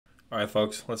Alright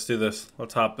folks, let's do this.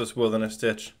 Let's hop this wilderness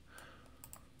ditch.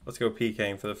 Let's go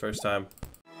PKing for the first time.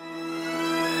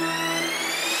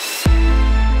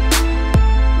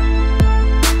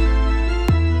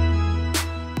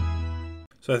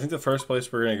 So I think the first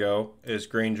place we're gonna go is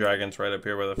Green Dragons right up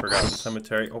here by the Forgotten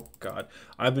Cemetery. Oh god,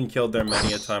 I've been killed there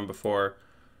many a time before.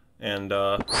 And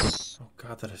oh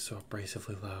god, that is so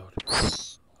abrasively loud.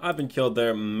 I've been killed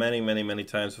there many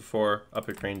times before up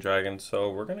at Green Dragon, so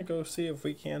we're gonna go see if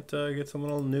we can't get some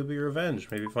little newbie revenge.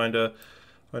 Maybe find a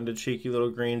cheeky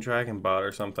little green dragon bot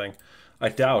or something. I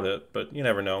doubt it, but you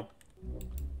never know.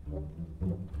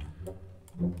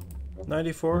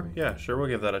 94? Yeah, sure, we'll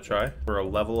give that a try. We're a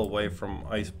level away from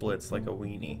Ice Blitz like a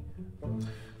weenie.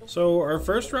 So our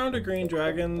first round of Green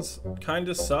Dragons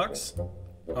kinda sucks.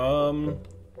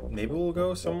 Maybe we'll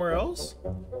go somewhere else?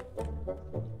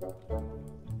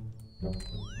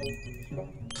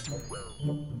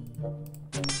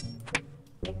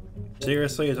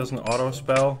 Seriously, it doesn't auto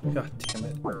spell? God damn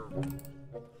it.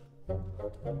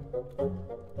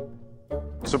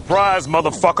 Surprise,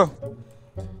 motherfucker!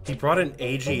 He brought an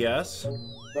AGS?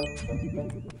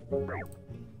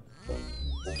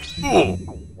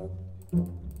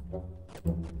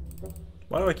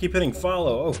 Why do I keep hitting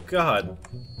follow? Oh god.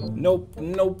 Nope,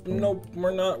 nope, nope,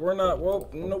 we're not, whoa,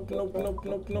 nope.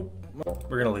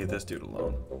 We're gonna leave this dude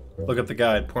alone. Look at the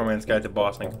guide, Poor Man's Guide to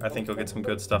Bossing. I think you'll get some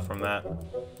good stuff from that.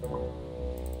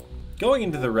 Going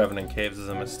into the Revenant Caves is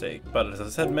a mistake, but as I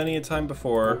said many a time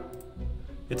before,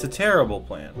 it's a terrible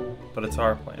plan, but it's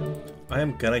our plan. I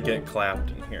am gonna get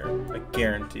clapped in here, I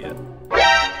guarantee it.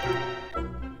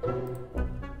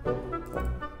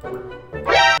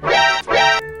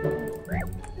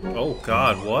 Oh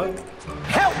god, what?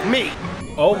 Help me!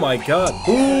 Oh my god.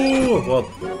 Ooh!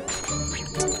 Well...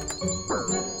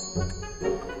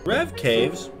 Rev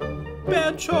Caves?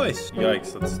 Bad choice.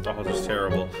 Yikes, that's all just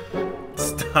terrible.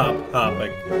 Stop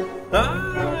hopping.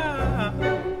 Ah!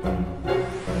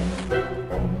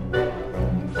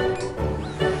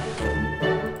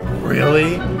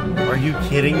 Really? Are you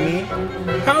kidding me?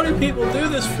 How do people do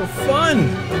this for fun?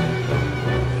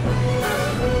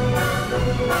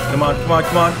 Come on, come on,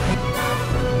 come on.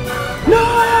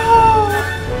 No!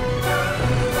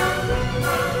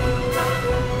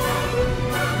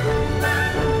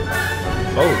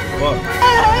 Oh, fuck.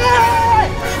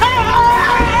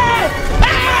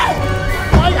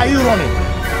 Why are you running?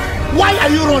 Why are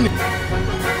you running?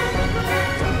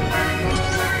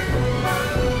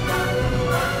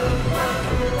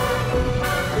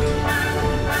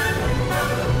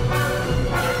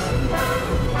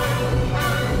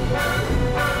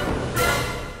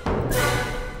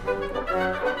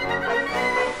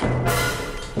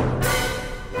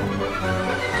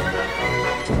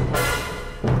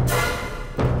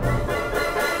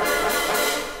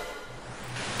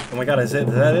 Oh my god, is that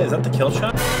it? Is that the kill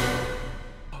shot?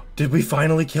 Did we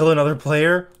finally kill another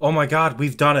player? Oh my god,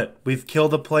 we've done it. We've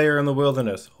killed a player in the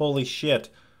wilderness. Holy shit.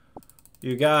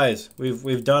 You guys,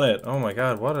 we've done it. Oh my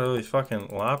god, what are these fucking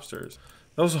lobsters?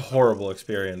 That was a horrible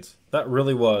experience. That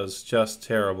really was just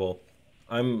terrible.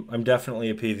 I'm definitely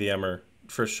a PVMer,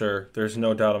 for sure. There's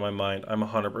no doubt in my mind. I'm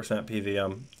 100%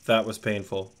 PVM. That was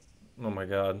painful. Oh my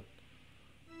god.